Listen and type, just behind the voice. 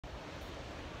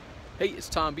Hey, it's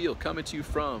Tom Beal coming to you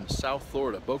from South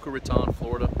Florida, Boca Raton,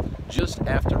 Florida, just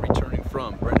after returning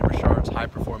from Brendon Burchard's High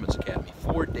Performance Academy.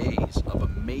 4 days of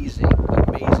amazing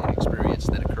experience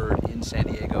that occurred in San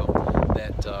Diego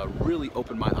that really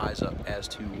opened my eyes up as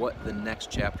to what the next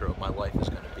chapter of my life is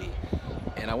going to be.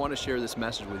 And I want to share this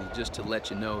message with you just to let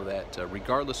you know that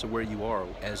regardless of where you are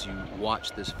as you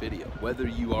watch this video, whether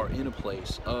you are in a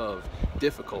place of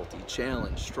difficulty,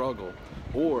 challenge, struggle,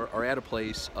 or are at a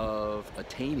place of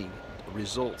attaining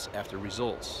results after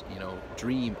results,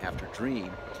 dream after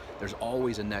dream, there's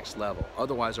always a next level.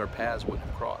 Otherwise our paths wouldn't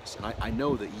have crossed. And I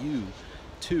know that you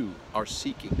too are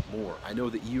seeking more. I know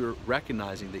that you're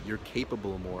recognizing that you're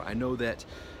capable of more. I know that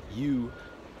you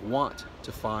want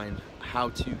to find how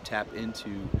to tap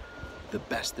into the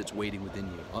best that's waiting within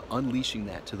you, unleashing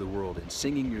that to the world and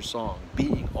singing your song,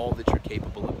 being all that you're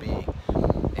capable of being.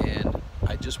 And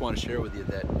I just want to share with you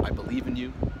that I believe in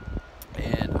you,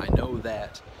 and I know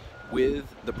that with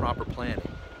the proper planning,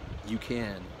 you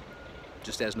can,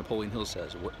 just as Napoleon Hill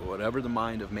says, whatever the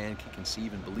mind of man can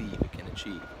conceive and believe, it can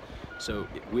achieve. So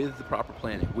with the proper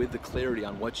planning, with the clarity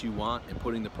on what you want and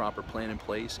putting the proper plan in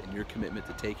place and your commitment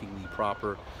to taking the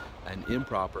proper and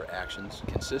improper actions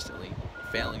consistently,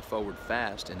 failing forward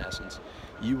fast in essence,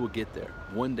 you will get there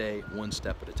one day, one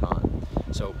step at a time.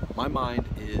 So my mind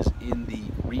is in the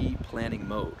re-planning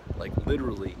mode, like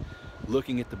literally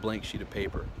looking at the blank sheet of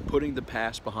paper, putting the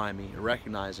past behind me and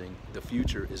recognizing the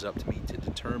future is up to me to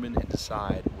determine and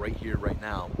decide right here, right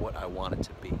now, what I want it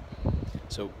to be.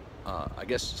 So I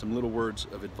guess some little words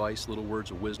of advice, little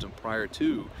words of wisdom prior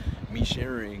to me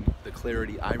sharing the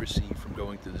clarity I received from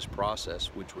going through this process,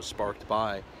 which was sparked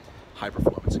by High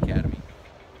Performance Academy.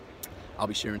 I'll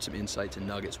be sharing some insights and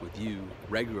nuggets with you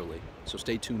regularly, so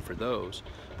stay tuned for those.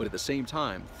 But at the same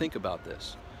time, think about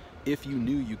this. If you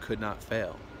knew you could not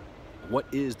fail, what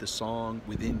is the song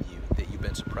within you that you've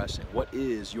been suppressing? What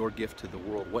is your gift to the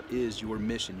world? What is your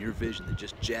mission, your vision that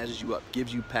just jazzes you up,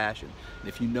 gives you passion? And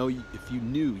if you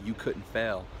knew you couldn't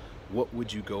fail, what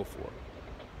would you go for?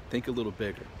 Think a little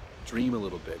bigger, dream a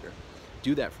little bigger.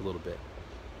 Do that for a little bit,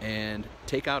 and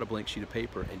take out a blank sheet of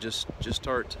paper and just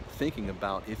start thinking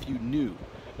about, if you knew,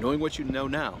 knowing what you know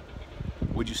now,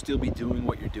 would you still be doing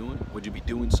what you're doing? Would you be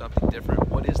doing something different?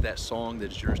 What is that song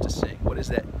that is yours to sing? What is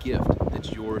that gift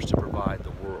that's yours to provide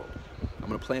the world? I'm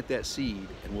going to plant that seed,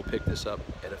 and we'll pick this up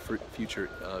at a future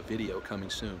video coming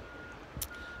soon.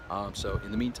 So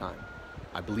in the meantime,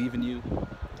 I believe in you.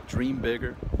 Dream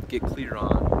bigger. Get clear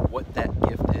on what that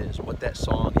gift is, what that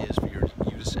song is for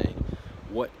you to sing,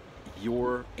 what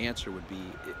your answer would be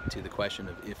to the question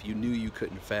of, if you knew you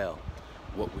couldn't fail,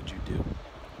 what would you do?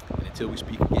 And until we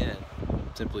speak again,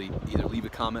 simply either leave a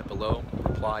comment below,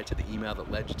 reply to the email that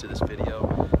led you to this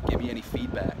video, give me any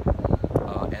feedback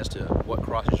as to what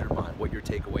crosses your mind, what your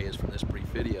takeaway is from this brief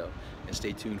video, and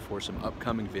stay tuned for some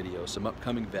upcoming videos, some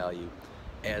upcoming value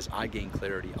as I gain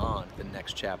clarity on the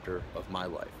next chapter of my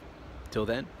life. Till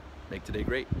then, make today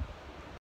great.